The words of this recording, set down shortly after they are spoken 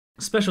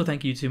Special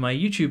thank you to my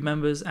YouTube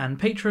members and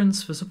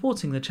patrons for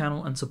supporting the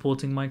channel and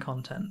supporting my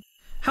content.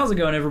 How's it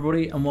going,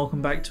 everybody, and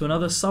welcome back to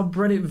another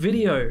subreddit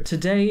video.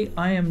 Today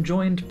I am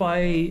joined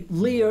by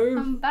Leo.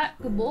 I'm back,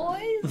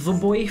 boys. The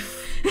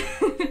boyf.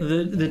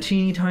 the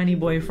teeny tiny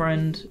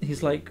boyfriend.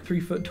 He's like 3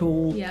 foot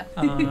tall. Yeah.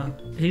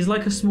 He's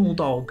like a small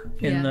dog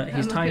in that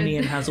he's I'm tiny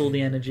like and has all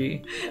the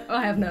energy.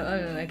 I have no,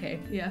 okay,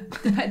 yeah.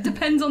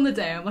 Depends on the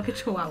day, I'm like a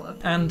chihuahua.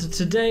 And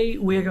today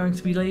we are going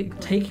to be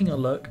taking a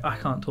look. I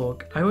can't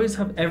talk. I always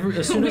have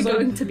as soon as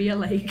going to be a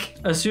lake.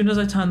 As soon as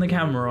I turn the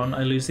camera on,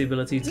 I lose the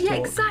ability to talk. Yeah,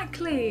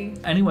 exactly.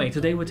 Anyway,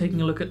 today we're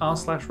taking a look at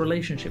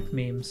r/relationship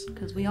memes.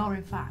 Because we are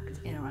in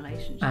fact in a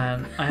relationship.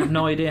 And I have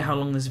no idea how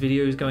long this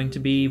video is going to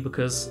be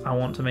because I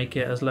want to make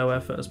it as low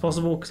effort as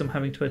possible because I'm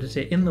having to edit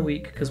it in the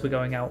week because we're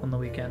going out on the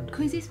weekend.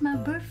 Because it's my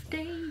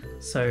birthday.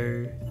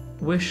 So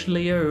wish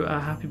Leo a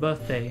happy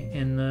birthday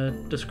in the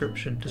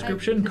description.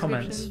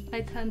 Comments.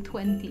 I turned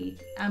 20.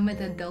 I'm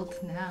an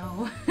adult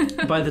now.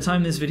 By the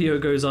time this video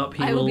goes up,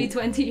 he will be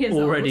 20 years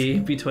already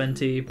old. be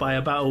 20 by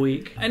about a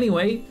week.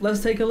 Anyway,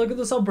 let's take a look at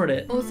the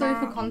subreddit. Also,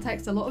 for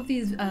context, a lot of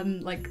these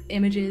like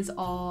images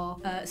are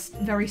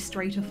very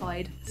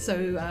straightified.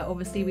 So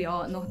obviously we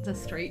are not a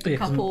straight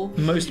couple.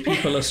 Most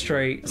people are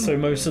straight, so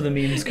most of the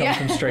memes come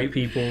from straight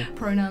people.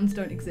 Pronouns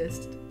don't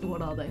exist.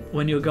 What are they?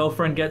 When your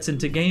girlfriend gets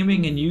into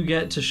gaming and you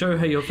get to show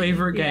her your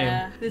favorite game.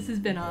 Yeah, this has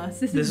been us.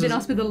 This has been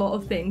us with a lot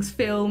of things.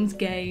 Films,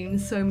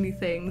 games, so many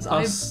things.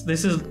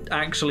 This is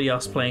actually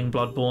us playing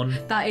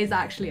Bloodborne. That is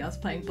actually us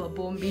playing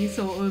Bloodborne. Me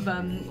sort of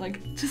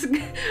like just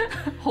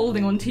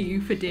holding on to you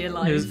for dear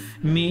life. It was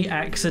me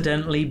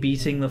accidentally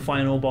beating the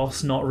final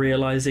boss, not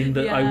realizing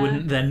that I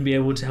wouldn't then be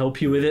able to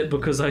help you with it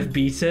because I've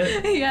beat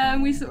it. Yeah,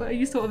 and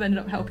you sort of ended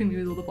up helping me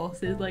with all the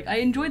bosses. Like, I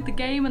enjoyed the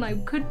game and I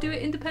could do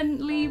it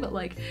independently, but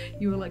like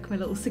you were like my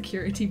little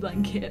security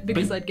blanket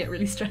because I'd get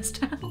really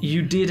stressed out.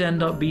 You did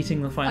end up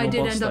beating the final boss. I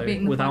did end up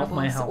beating the without final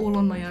my boss help. all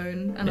on my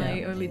own, and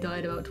I only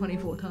died about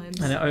 24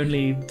 times. And it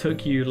only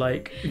took you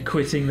like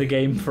quitting the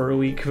game for a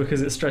week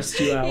because it stressed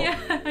you out.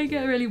 Yeah, I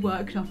get really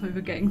worked up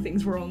over getting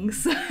things wrong,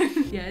 so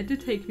yeah, it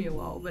did take me a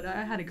while, but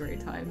I had a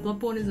great time.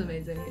 Bloodborne is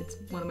amazing. It's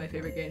one of my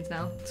favourite games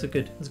now. It's a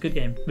good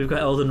game. We've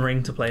got Elden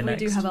Ring to play next.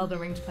 We do have Elden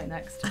Ring to play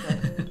next.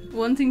 But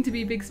wanting to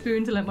be Big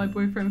Spoon to let my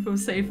boyfriend feel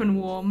safe and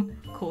warm,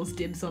 calls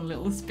dibs on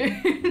Little Spoon.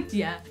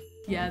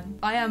 Yeah,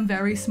 I am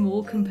very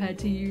small compared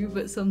to you,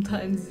 but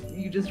sometimes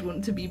you just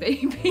want to be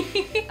baby.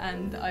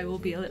 And I will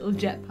be a little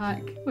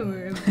jetpack when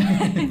we're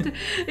in bed.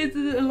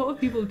 A lot of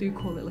people do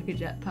call it like a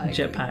jetpack.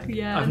 Jetpack?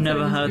 Yeah. I've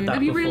never heard that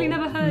Have you before. really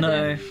never heard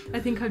it? I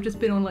think I've just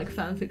been on like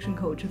fanfiction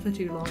culture for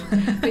too long.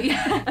 But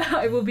yeah,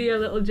 I will be a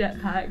little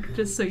jetpack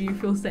just so you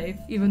feel safe,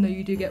 even though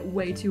you do get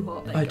way too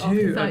hot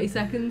after 30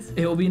 seconds.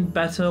 It will be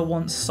better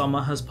once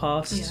summer has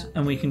passed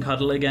and we can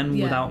cuddle again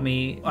without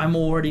me. I'm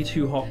already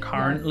too hot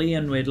currently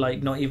and we're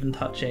like not even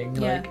touching.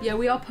 Yeah,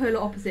 we are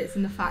polar opposites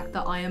in the fact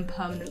that I am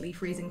permanently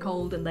freezing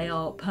cold and they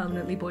are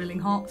permanently boiling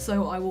hot,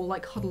 so I will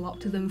like huddle up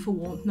to them for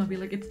warmth and I'll be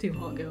like, it's too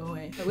hot, go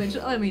away. Which,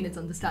 I mean, it's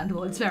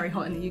understandable. It's very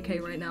hot in the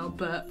UK right now,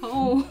 but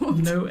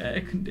no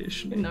air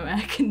conditioning. No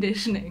air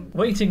conditioning.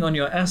 Waiting on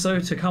your SO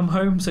to come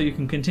home so you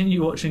can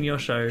continue watching your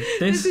show.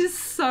 This is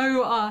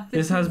so us.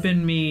 This has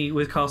been me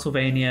with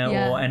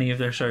Castlevania or any of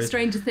their shows.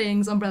 Stranger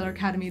Things, Umbrella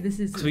Academy, this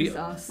is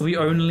us. We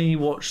only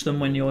watch them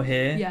when you're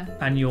here. Yeah.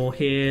 And you're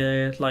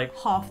here like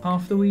half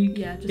the week.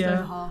 Yeah, just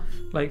over half.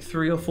 Like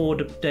 3 or 4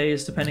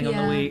 days depending on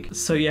the week.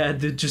 So yeah,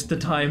 just the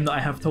time that I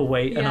have to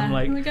wait and I'm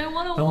like I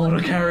want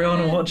to carry on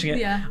and watching it.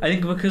 Yeah. I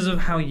think because of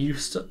how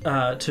used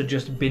to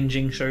just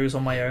binging shows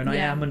on my own I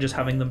am and just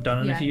having them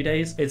done in a few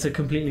days, it's a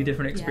completely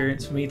different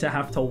experience for me to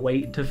have to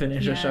wait to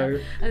finish a show.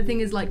 And the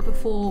thing is, like,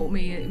 before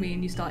me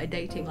and you started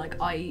dating, like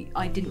I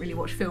didn't really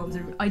watch films.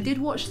 I did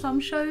watch some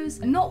shows,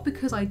 not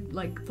because I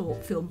like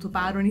thought films were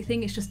bad or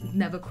anything, it's just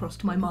never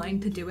crossed my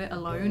mind to do it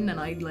alone and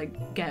I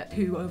like get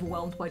too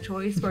overwhelmed by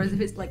choice. Whereas if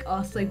it's like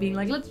us like being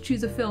like, let's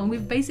choose a film,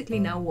 we've basically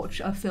now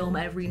watched a film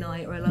every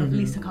night or at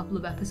least a couple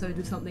of episodes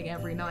of something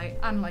every night,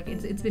 and like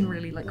it's been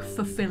really like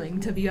fulfilling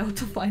to be able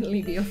to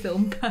finally be a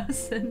film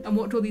person and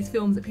watch all these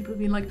films that people have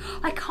been like,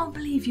 I can't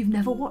believe you've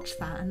never watched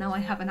that, and now I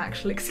have an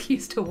actual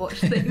excuse to watch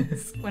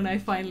things when I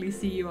finally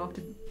see you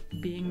after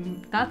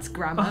being... That's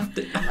grammar.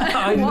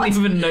 I didn't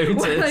even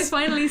notice. When I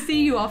finally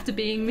see you after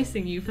being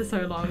missing you for so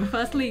long.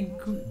 Firstly,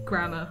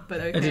 grammar,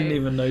 but okay. I didn't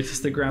even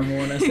notice the grammar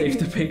when I saved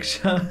the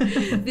picture.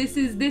 This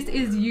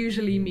is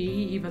usually me,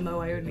 even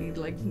though I only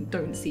like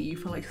don't see you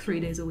for like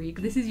 3 days a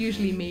week. This is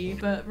usually me,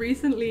 but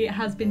recently it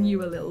has been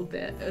you a little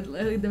bit.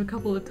 There were a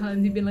couple of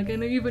times you've been like, I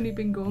know you've only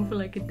been gone for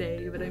like a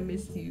day, but I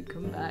miss you,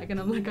 come back. And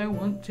I'm like, I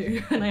want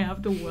to, and I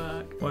have to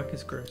work. Work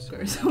is gross.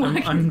 Gross.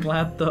 I'm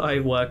glad that I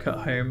work at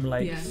home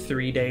like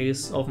 3 days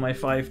days of my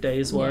 5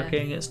 days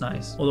working. It's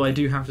nice. Although I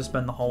do have to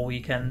spend the whole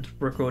weekend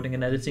recording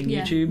and editing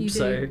YouTube,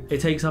 so it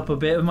takes up a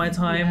bit of my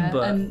time.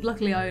 But and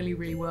luckily I only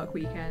really work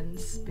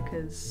weekends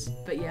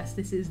but yes,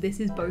 this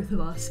is both of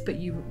us, but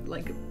you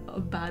like are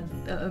bad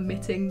at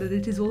admitting that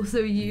it is also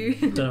you.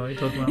 Don't know what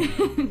you're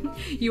talking about.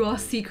 You are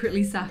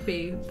secretly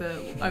sappy, but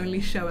only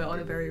show it on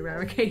a very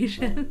rare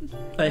occasion.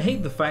 I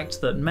hate the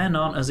fact that men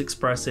aren't as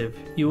expressive.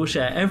 You will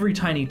share every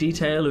tiny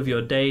detail of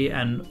your day,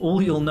 and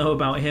all you'll know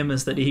about him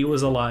is that he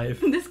was alive.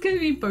 This could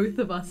be both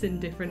of us in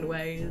different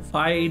ways.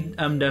 I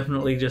am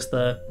definitely just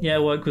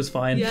work was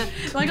fine. Yeah,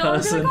 like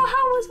I'll be like, oh,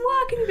 how was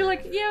work? And you'd be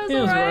like, yeah,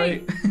 it was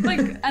alright. Like,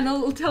 and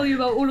I'll tell you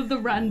about all of the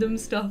random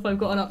stuff I've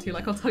gotten up to.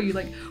 Like, I'll tell you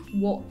like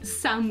what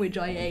sandwich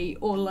I ate,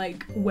 or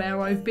like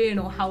where I've been,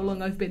 or how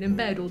long I've been in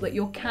bed, or that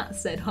your cat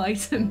said hi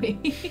to me.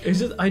 It's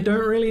just, I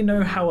don't really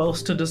know how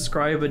else to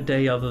describe a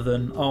day other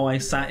than, oh, I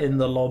sat in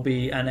the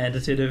lobby and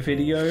edited a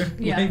video.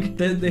 Yeah. Like,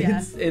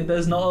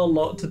 there's not a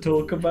lot to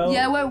talk about.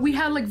 Yeah, well, we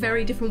have like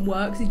very different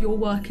works. Your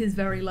work is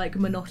very like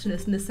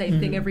monotonous and the same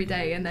thing every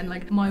day, and then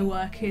like my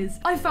work is,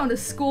 I found a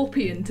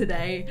scorpion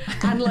today,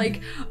 and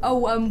like,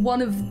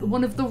 one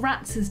of the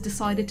rats has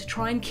decided to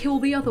try and kill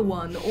the other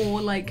one, or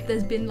like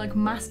there's been like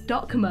mass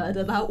duck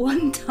murder that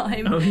one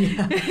time. Oh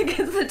yeah.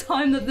 Because the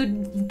time that the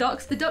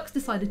ducks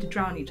decided to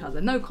drown each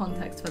other. No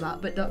context for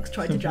that, but ducks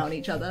tried to drown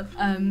each other.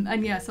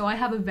 And yeah, so I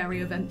have a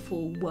very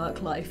eventful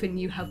work life, and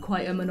you have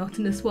quite a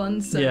monotonous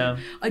one. So yeah.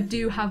 I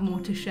do have more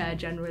to share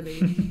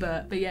generally,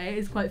 but yeah, it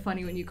is quite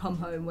funny when you come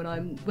home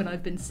when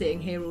I've been sitting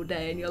here all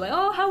day, and you're like,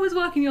 oh, how was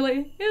work? And you're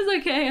like, it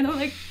was okay, and I'm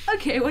like,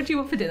 okay, what do you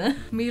want for dinner?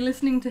 Me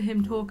listening to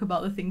him talk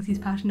about the things he's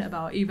passionate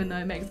about, even though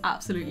it makes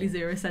absolutely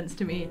zero sense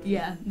to me.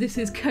 Yeah, this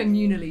is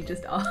communally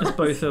just us. It's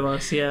both of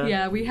us, yeah.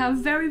 Yeah, we have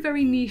very,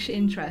 very niche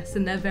interests,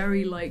 and they're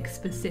very like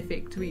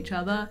specific to each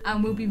other,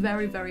 and we'll be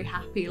very, very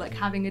happy like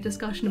having a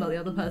discussion about the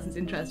other person's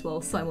interests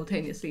while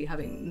simultaneously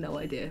having no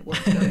idea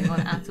what's going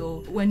on at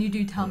all. When you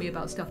do tell me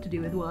about stuff to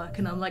do with work,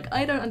 and I'm like,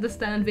 I don't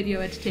understand video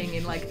editing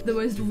in like the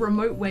most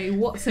remote way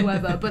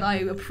whatsoever, but I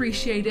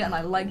appreciate it, and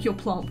I like your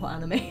plant pot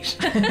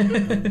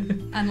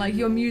animation and like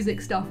your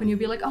music stuff, and you'll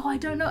be like, oh, I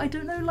don't know,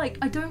 like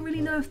I don't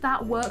really know if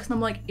that works, and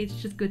I'm like, it's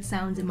just good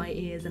sounds in my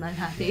ears and I'm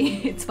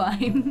happy. It's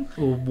fine.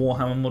 Or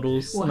Warhammer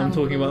models. And I'm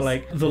talking about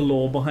like the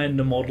lore behind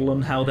the model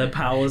and how their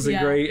powers are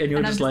great, and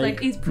you're just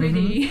like, it's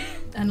pretty.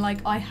 And like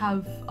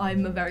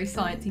I'm a very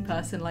sciencey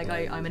person. Like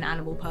I'm an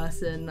animal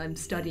person. I'm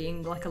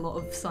studying like a lot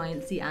of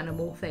sciencey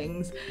animal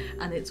things,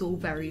 and it's all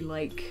very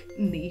like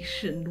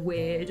niche and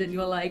weird, and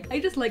you're like, I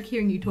just like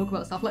hearing you talk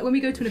about stuff. Like when we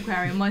go to an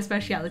aquarium, my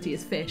speciality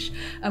is fish,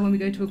 and when we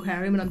go to an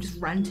aquarium and I'm just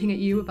ranting at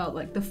you about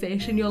like the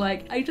fish, and you're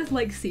like, I just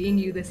like seeing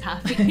you this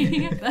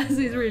happy. That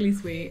is really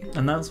sweet.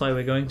 And that's why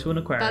we're going to an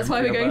aquarium. That's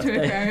why we're going to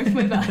an aquarium for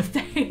my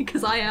birthday,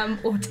 because I am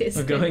autistic.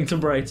 We're going to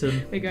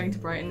Brighton. We're going to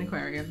Brighton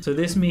Aquarium. So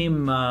this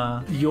meme,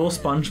 you're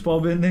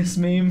SpongeBob in this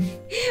meme.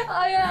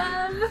 I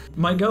am.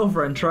 My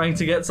girlfriend trying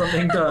to get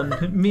something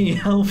done. Me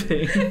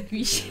helping.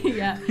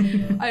 Yeah.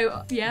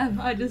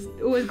 I just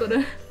always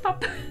gotta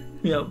pop.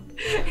 Yep.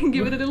 And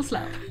give it a little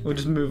slap. We'll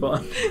just move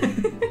on.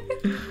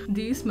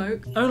 Do you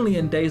smoke? Only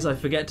in days I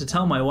forget to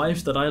tell my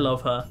wife that I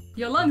love her.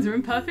 Your lungs are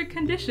in perfect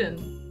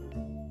condition.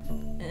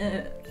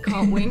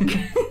 Can't wink.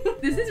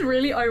 This is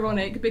really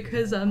ironic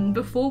because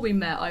before we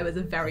met I was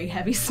a very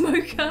heavy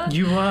smoker.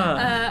 You were.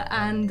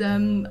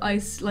 And I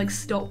like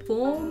stopped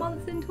 4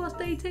 months into us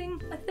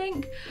dating, I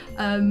think.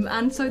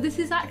 And so this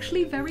is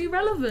actually very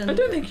relevant. I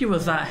don't think you were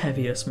that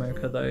heavy a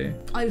smoker though.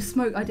 I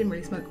didn't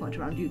really smoke much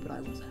around you, but I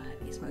was a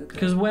heavy smoker.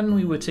 Because when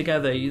we were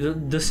together,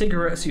 the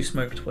cigarettes you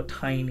smoked were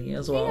tiny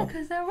as well. Yeah,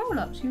 because they're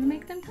roll-ups. You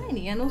make them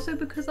tiny, and also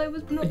because I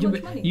was not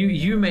much money.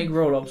 You make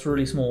roll-ups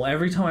really small.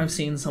 Every time I've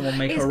seen someone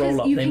make a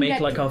roll-up, they make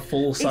like a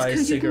full-size cigarette.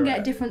 It's because you can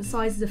get different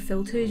sizes of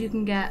filters. You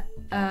can get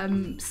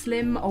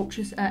slim,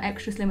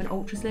 extra slim, and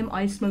ultra slim.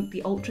 I smoked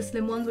the ultra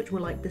slim ones, which were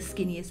like the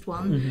skinniest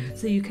one.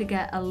 So you could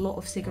get a lot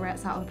of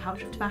cigarettes out of a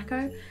pouch of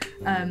tobacco.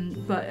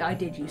 But I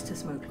did used to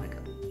smoke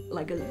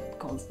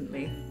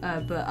constantly,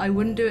 but I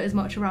wouldn't do it as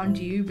much around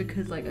you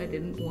because like I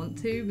didn't want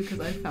to,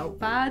 because I felt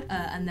bad,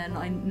 and then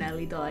I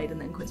nearly died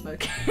and then quit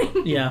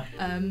smoking. Yeah.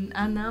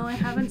 And now I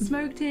haven't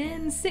smoked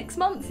in 6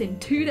 months in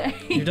 2 days.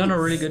 You've done a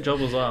really good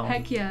job as well.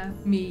 Heck yeah.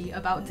 Me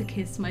about to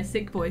kiss my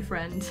sick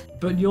boyfriend.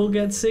 But you'll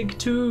get sick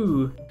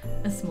too.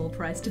 A small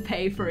price to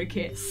pay for a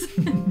kiss.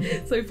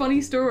 So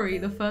funny story,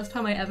 the first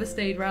time I ever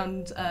stayed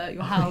around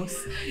your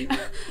house,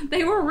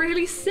 they were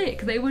really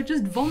sick. They were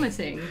just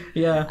vomiting.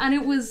 Yeah. And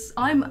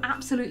I'm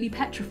absolutely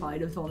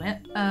petrified of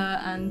vomit,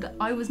 and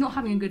I was not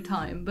having a good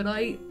time, but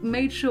I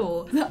made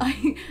sure that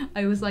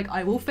I was like,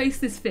 I will face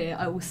this fear,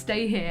 I will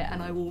stay here,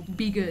 and I will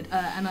be good.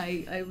 And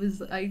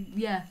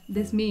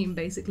this meme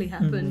basically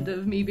happened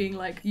of me being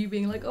like, you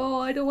being like,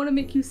 oh, I don't want to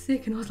make you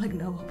sick, and I was like,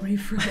 no, I'll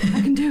brave through it,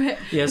 I can do it.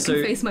 Yeah, I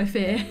can face my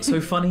fear.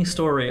 So funny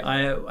story,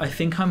 I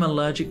think I'm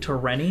allergic to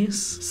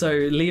Rennies. So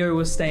Leo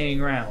was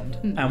staying around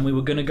and we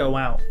were gonna go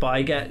out, but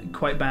I get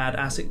quite bad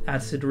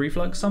acid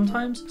reflux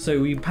sometimes. So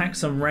we packed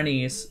some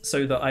Rennies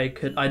so that I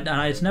could, and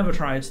I'd never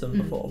tried them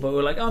before, but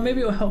we're like, oh,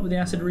 maybe it'll help with the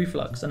acid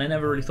reflux. And I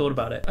never really thought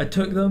about it. I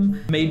took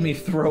them, made me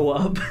throw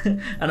up,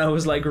 and I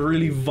was like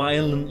really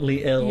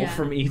violently ill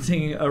from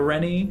eating a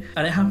Rennie.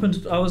 And it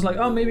happened, I was like,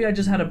 oh, maybe I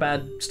just had a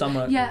bad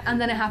stomach. Yeah, and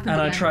then it happened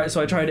and again.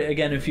 I tried it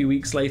again a few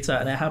weeks later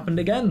and it happened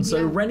again.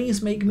 So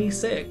Rennies make me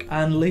sick.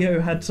 And Leo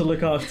had to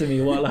look after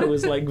me while I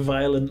was like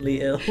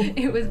violently ill.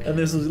 It was, and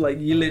this was like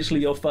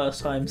literally your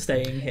first time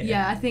staying here.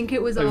 Yeah, I think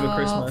it was over our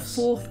Christmas.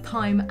 4th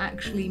time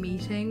actually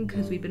meeting,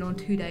 because we'd been on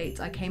 2 dates.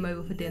 I came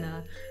over for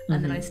dinner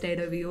and then I stayed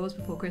over yours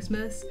before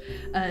Christmas.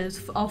 It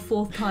was our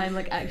 4th time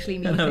like actually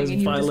meeting, and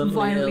you were just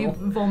violently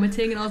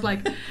vomiting, and I was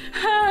like,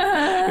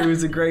 It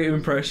was a great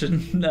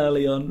impression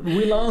early on.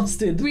 We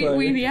lasted. We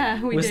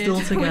did. We're still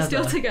together. We're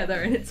still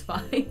together, and it's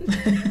fine.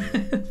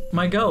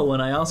 My girl,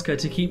 when I ask her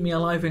to keep me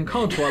alive in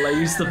COD while I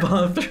use the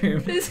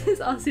bathroom. This is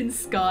us in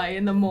Sky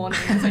in the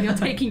mornings when you're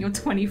taking your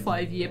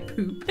 25-year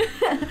poop.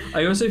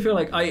 I also feel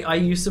like I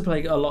used to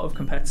play a lot of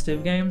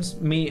competitive games.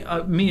 Me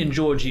and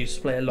George used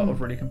to play a lot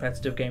of really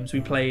competitive games.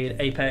 We played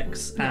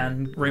Apex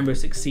and Rainbow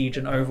Six Siege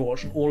and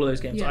Overwatch and all of those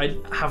games. I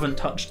haven't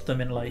touched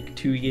them in like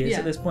 2 years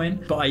at this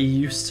point, but I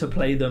used to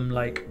play them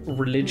like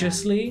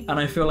religiously. And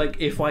I feel like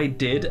if I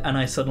did and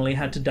I suddenly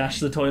had to dash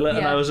the toilet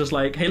and I was just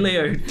like, hey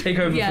Leo, take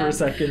over for a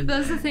second.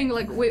 That's the thing,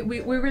 like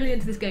we're really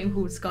into this game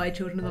called Sky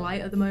Children of the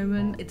Light at the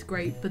moment. It's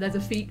great, but there's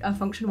a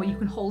function where you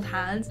can hold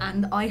hands,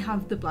 and I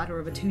have the bladder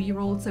of a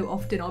 2-year-old, so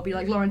often I'll be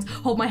like, Lawrence,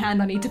 hold my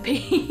hand, I need to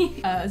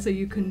pee. So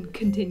you can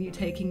continue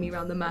taking me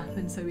around the map,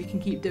 and so we can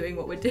keep doing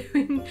what we're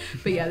doing.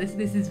 But yeah,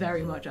 this is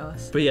very much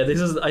us. But yeah,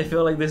 I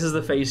feel like this is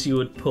the face you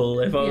would pull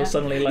if I was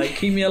suddenly like,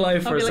 keep me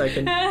alive for a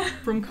second.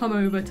 From come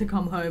over to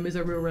come home is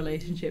a real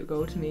relationship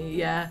goal to me.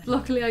 Yeah,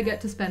 luckily I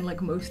get to spend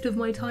like most of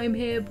my time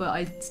here, but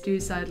I do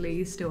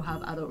sadly still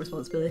have adult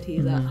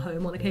responsibilities at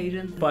home on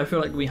occasion. But I feel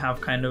like we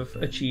have kind of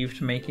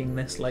achieved making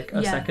this like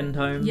a second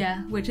home.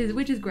 Yeah, which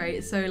is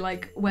great. So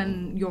like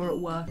when you're at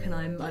work and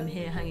I'm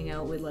here hanging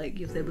out with like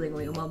your sibling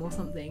or your mum or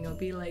something, I'll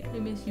be like, I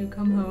miss you,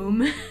 come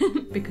home.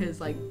 Because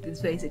like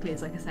it's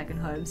like a second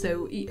home.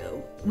 So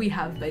we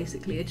have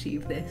basically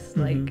achieved this,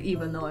 like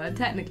even though I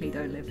technically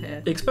don't live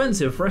here.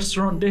 Expensive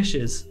restaurant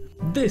dishes.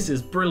 This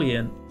is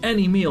brilliant.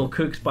 Any meal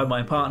cooked by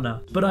my partner,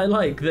 but I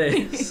like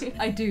this.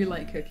 I do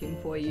like cooking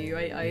for you.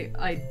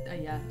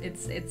 Yeah,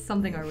 it's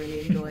something I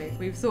really enjoy.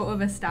 We've sort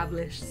of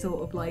established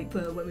sort of like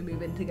for when we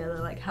move in together,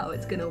 like how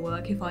it's gonna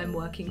work if I'm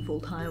working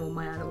full time on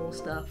my animal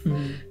stuff,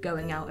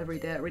 going out every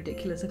day at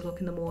ridiculous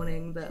o'clock in the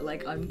morning, that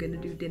like I'm gonna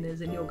do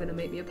dinners and you're gonna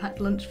make me a packed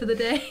lunch for the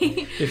day.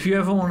 If you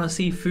ever want to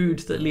see food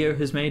that Leo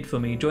has made for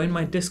me, join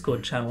my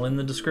Discord channel in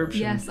the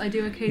description. Yes, I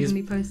do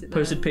occasionally post it there.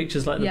 Posted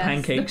pictures like the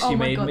pancakes you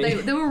made me.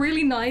 They were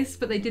really nice,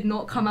 but they did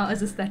not come out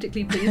as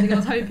aesthetically pleasing. I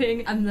was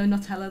hoping, and the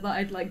Nutella that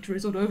I'd like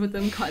drizzled over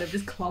them kind of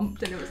just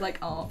clumped, and it was like,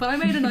 oh. But I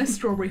made a nice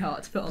strawberry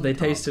heart to put on. They the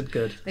top. tasted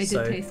good. They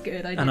did taste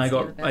good.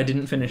 I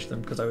didn't finish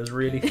them because I was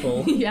really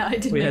full. Yeah, I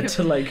did. We had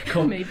to like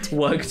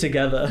work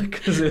together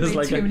because it was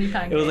like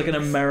an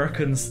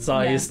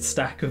American-sized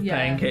stack of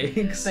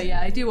pancakes. But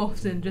yeah, I do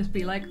often just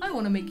be like, I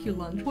want to make you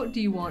lunch. What do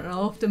you want? And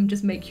I'll often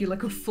just make you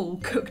like a full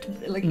cooked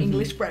like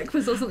English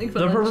breakfast or something for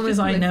lunch. The problem is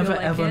I never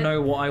ever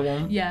know what I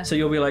want. Yeah. So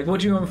you'll be like,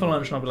 what do you want for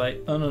lunch? And I'll be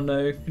like, I don't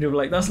know. And you'll be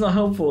like, that's not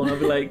helpful. And I'll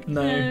be like,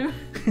 no.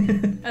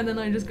 And then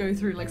I just go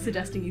through like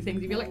suggesting you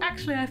things. You'd be like,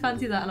 actually, I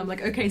fancy that. And I'm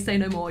like, okay, say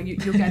no more.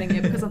 You're getting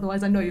it, because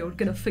otherwise I know you're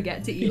going to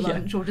forget to eat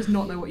lunch or just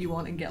not know what you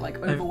want and get like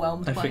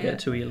overwhelmed by it. I forget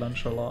to eat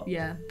lunch a lot.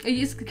 Yeah.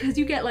 It's because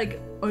you get like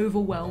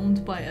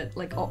overwhelmed by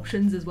like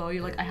options as well.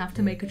 You're like, I have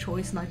to make a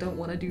choice and I don't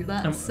want to do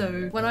that.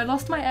 So when I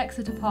lost my ex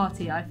at a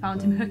party, I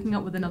found him hooking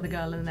up with another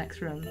girl in the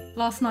next room.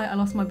 Last night I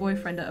lost my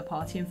boyfriend at a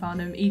party and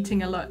found him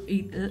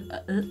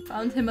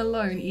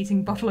alone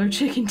eating buffalo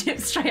chicken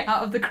tips straight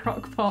out of the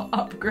crock pot.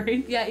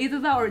 Upgrade. Yeah, either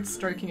that or it's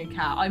stroking a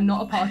cat. I'm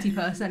not a party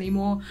person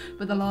anymore,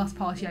 but the last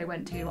party I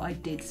went to, I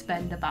did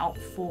spend about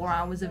 4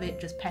 hours of it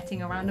just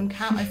petting a random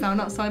cat I found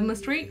outside on the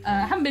street.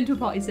 I haven't been to a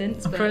party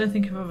since. I'm trying to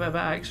think if I've ever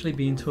actually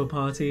been to a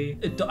party.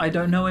 I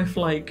don't know if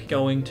like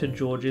going to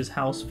George's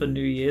house for New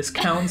Year's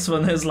counts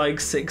when there's like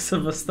 6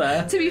 of us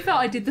there. To be fair,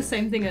 I did the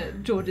same thing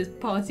at George's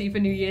party for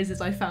New Year's,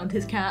 as I found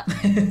his cat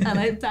and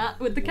I sat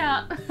with the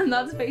cat, and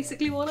that's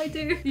basically what I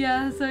do.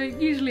 Yeah, so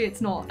usually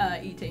it's not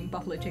eating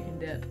buffalo chicken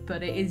dip,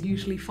 but it is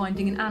usually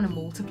finding an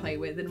animal to play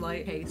with in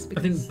my case. I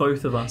think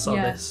both of us are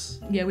this.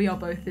 Yeah, we are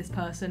both this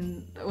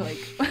person. Like,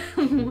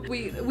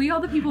 we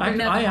are the people that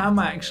never. I am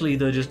actually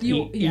the just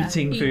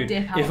eating food.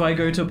 If I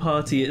go to a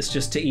party, it's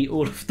just to eat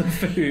all of the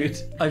food.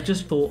 I've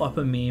just thought up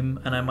a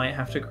meme, and I might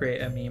have to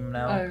create a meme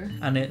now. Oh.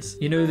 And it's,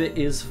 you know, the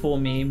 "is for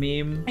me"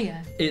 meme.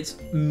 Yeah.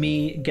 It's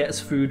me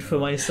gets food for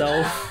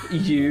myself.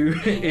 You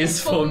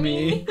is for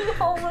me.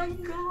 Oh my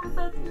god,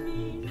 that's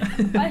me.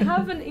 I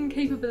have an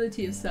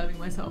incapability of serving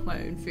myself my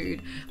own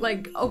food.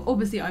 Like,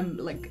 obviously I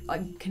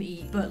can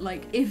eat, but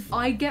like if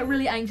I get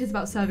really anxious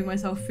about serving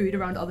myself food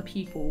around other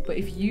people, but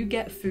if you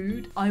get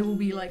food, I will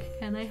be like,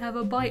 can I have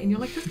a bite? And you're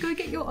like, just go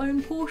get your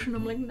own portion.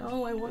 I'm like,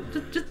 no, I want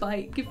just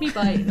bite, give me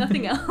bite,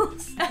 nothing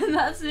else. And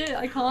that's it.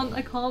 I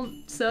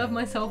can't serve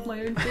myself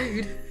my own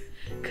food.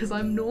 Because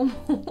I'm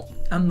normal.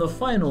 And the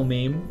final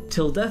meme,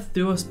 till death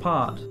do us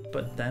part,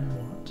 but then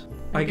what?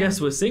 I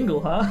guess we're single,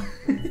 huh?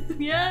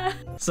 Yeah.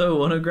 So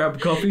wanna grab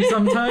coffee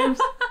sometimes?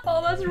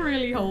 Oh, that's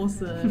really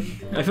wholesome.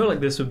 I feel like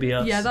this would be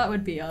us. Yeah, that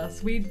would be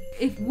us.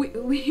 If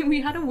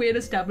we had a weird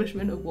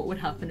establishment of what would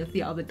happen if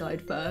the other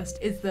died first.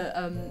 Is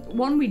that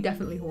one, we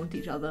definitely haunt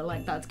each other,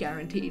 like that's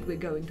guaranteed. We're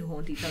going to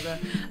haunt each other.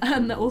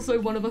 And also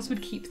one of us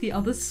would keep the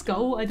other's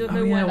skull. I don't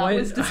know why that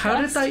was discussed.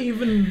 How did that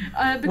even?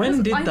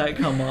 When did that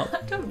come up?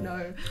 I don't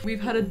know.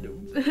 We've had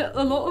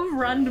a lot of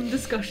random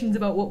discussions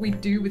about what we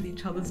do with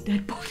each other's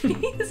dead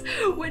bodies,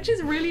 which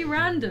is really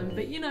random.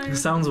 But you know, it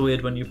sounds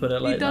weird when you put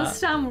it like that. It does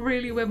sound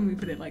really weird when we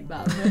put it like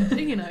that.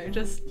 But you know,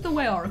 just the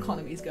way our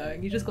economy's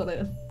going, you just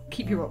gotta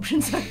keep your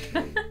options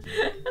open.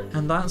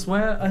 And that's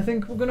where I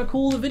think we're gonna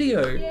call the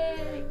video.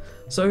 Yay!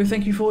 So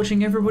thank you for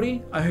watching,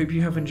 everybody. I hope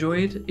you have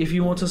enjoyed. If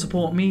you want to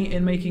support me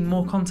in making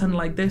more content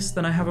like this,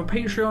 then I have a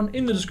Patreon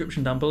in the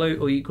description down below,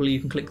 or equally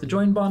you can click the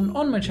join button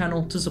on my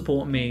channel to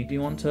support me. Do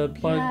you want to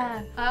plug?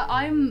 Yeah,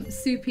 I'm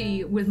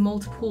Soupy with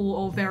multiple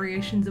or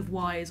variations of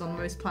Ys on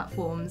most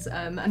platforms.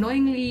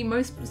 Annoyingly,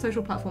 most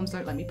social platforms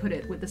don't let me put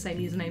it with the same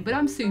username, but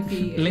I'm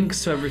Soupy.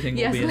 Links to everything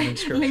will be in the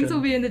description. Links will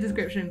be in the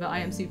description, but I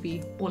am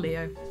Soupy or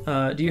Leo.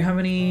 Do you have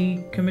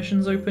any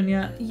commissions open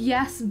yet?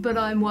 Yes, but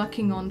I'm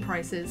working on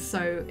prices,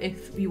 so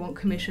if you want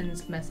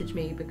commissions, message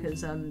me,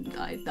 because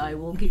I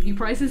will give you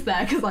prices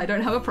there, because I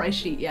don't have a price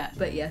sheet yet.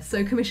 But yes,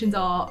 so commissions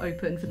are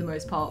open for the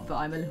most part, but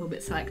I'm a little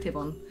bit selective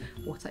on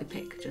what I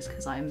pick, just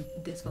because I'm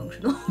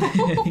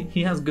dysfunctional.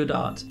 He has good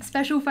art.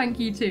 Special thank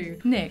you to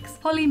Nix,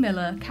 Holly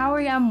Miller,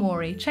 Kaori Ann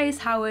Mori, Chase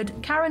Howard,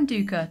 Karen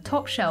Duca,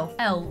 Top Shelf,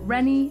 Elle,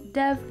 Rennie,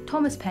 Dev,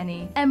 Thomas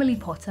Penny, Emily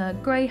Potter,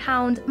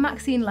 Greyhound,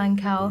 Maxine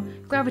Lankow,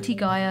 Gravity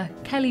Gaia,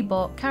 Kelly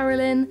Bott,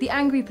 Carolyn, The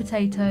Angry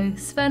Potato,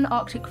 Sven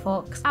Arctic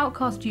Fox,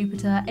 Outcast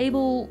Jupiter,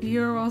 Abel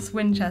Euros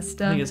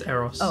Winchester. I think it's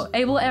Eros. Oh,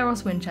 Abel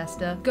Eros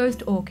Winchester,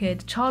 Ghost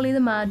Orchid, Charlie the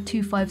Mad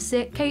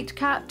 256, Kate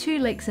Cat, Two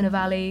Lakes in a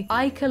Valley,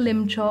 Ika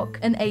Limchok,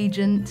 An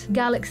Agent,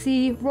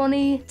 Galaxy,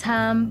 Ronnie,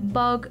 Tam,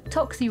 Bug,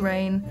 Toxie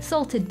Rain,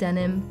 Salted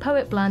Denim,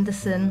 Poet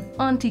Blanderson,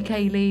 Auntie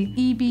Kaylee,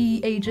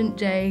 EB Agent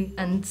J,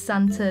 and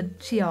Santa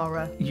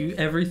Chiara. You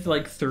every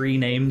like 3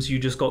 names you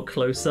just got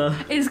closer.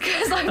 It's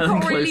because I've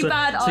got really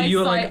bad eyesight. So you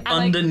were like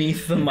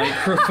underneath the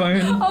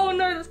microphone. Oh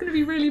no, that's gonna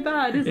be really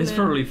bad, isn't it? It's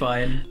probably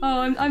fine.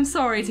 Oh, I'm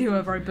sorry to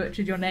whoever I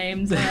butchered your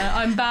names.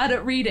 I'm bad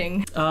at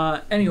reading.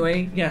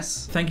 Anyway,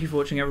 yes, thank you for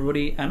watching,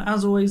 everybody, and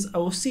as always, I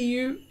will see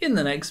you in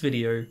the next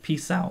video.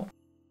 Peace out.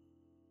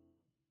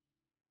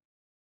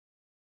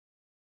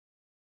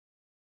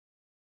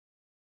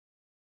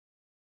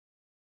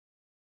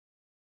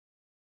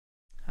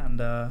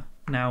 And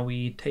now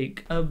we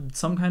take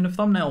some kind of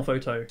thumbnail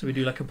photo. So we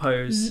do like a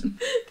pose.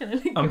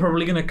 I'm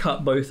probably gonna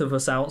cut both of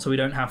us out so we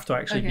don't have to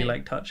actually be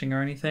like touching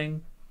or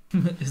anything.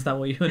 Is that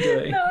what you're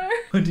doing? No.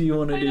 What do you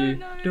want to do? Don't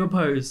know. Do a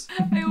pose.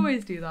 I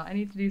always do that. I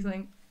need to do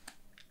something.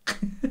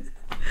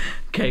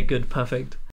 Okay, good, perfect.